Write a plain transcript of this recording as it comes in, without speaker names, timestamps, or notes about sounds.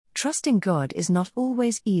Trusting God is not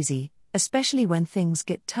always easy, especially when things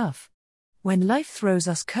get tough. When life throws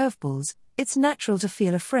us curveballs, it's natural to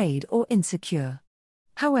feel afraid or insecure.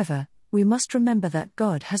 However, we must remember that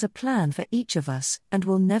God has a plan for each of us and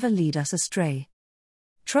will never lead us astray.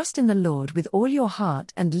 Trust in the Lord with all your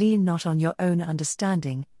heart and lean not on your own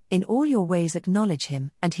understanding. In all your ways acknowledge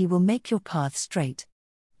Him, and He will make your path straight.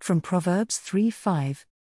 From Proverbs 3:5.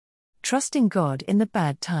 Trusting God in the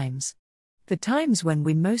bad times. The times when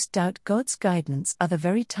we most doubt God's guidance are the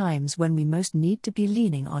very times when we most need to be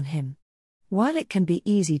leaning on Him. While it can be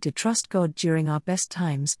easy to trust God during our best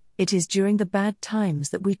times, it is during the bad times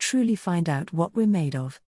that we truly find out what we're made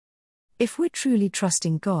of. If we're truly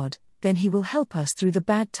trusting God, then He will help us through the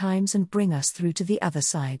bad times and bring us through to the other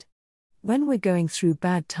side. When we're going through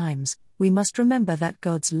bad times, we must remember that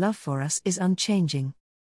God's love for us is unchanging.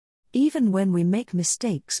 Even when we make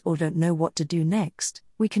mistakes or don't know what to do next,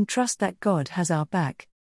 we can trust that God has our back.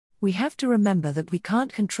 We have to remember that we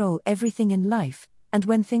can't control everything in life, and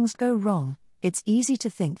when things go wrong, it's easy to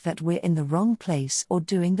think that we're in the wrong place or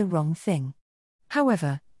doing the wrong thing.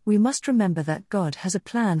 However, we must remember that God has a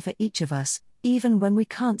plan for each of us, even when we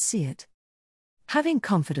can't see it. Having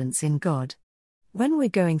confidence in God. When we're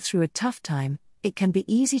going through a tough time, it can be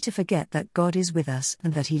easy to forget that God is with us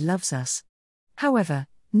and that He loves us. However,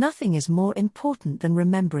 nothing is more important than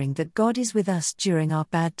remembering that God is with us during our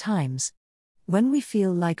bad times. When we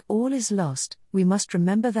feel like all is lost, we must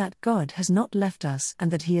remember that God has not left us and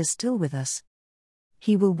that He is still with us.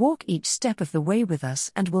 He will walk each step of the way with us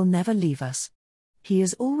and will never leave us. He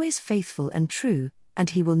is always faithful and true,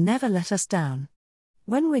 and He will never let us down.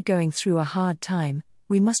 When we're going through a hard time,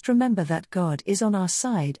 we must remember that God is on our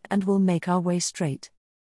side and will make our way straight.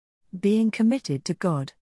 Being committed to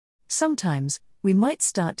God. Sometimes, we might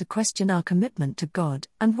start to question our commitment to God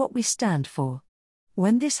and what we stand for.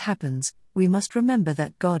 When this happens, we must remember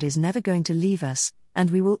that God is never going to leave us, and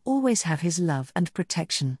we will always have His love and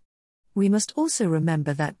protection. We must also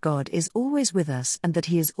remember that God is always with us and that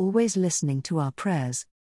He is always listening to our prayers.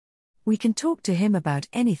 We can talk to Him about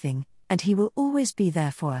anything, and He will always be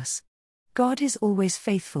there for us. God is always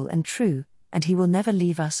faithful and true, and He will never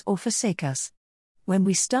leave us or forsake us. When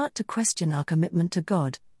we start to question our commitment to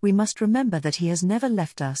God, we must remember that He has never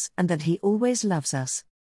left us and that He always loves us.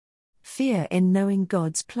 Fear in knowing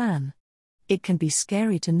God's plan. It can be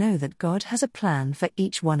scary to know that God has a plan for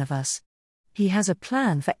each one of us. He has a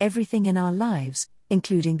plan for everything in our lives,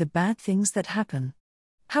 including the bad things that happen.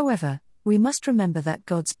 However, we must remember that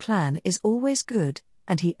God's plan is always good,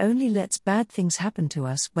 and He only lets bad things happen to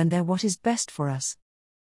us when they're what is best for us.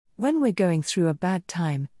 When we're going through a bad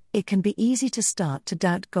time, it can be easy to start to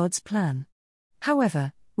doubt God's plan.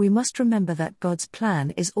 However, we must remember that God's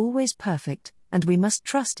plan is always perfect, and we must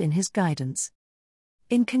trust in His guidance.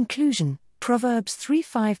 In conclusion, Proverbs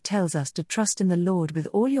 3:5 tells us to trust in the Lord with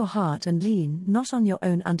all your heart and lean not on your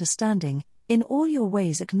own understanding. In all your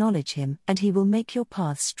ways acknowledge Him, and He will make your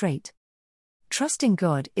path straight. Trusting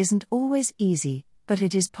God isn't always easy, but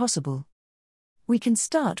it is possible. We can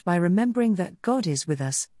start by remembering that God is with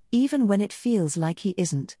us, even when it feels like He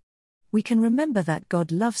isn't. We can remember that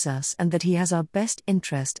God loves us and that He has our best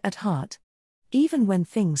interest at heart. Even when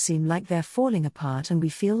things seem like they're falling apart and we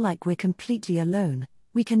feel like we're completely alone,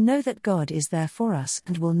 we can know that God is there for us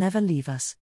and will never leave us.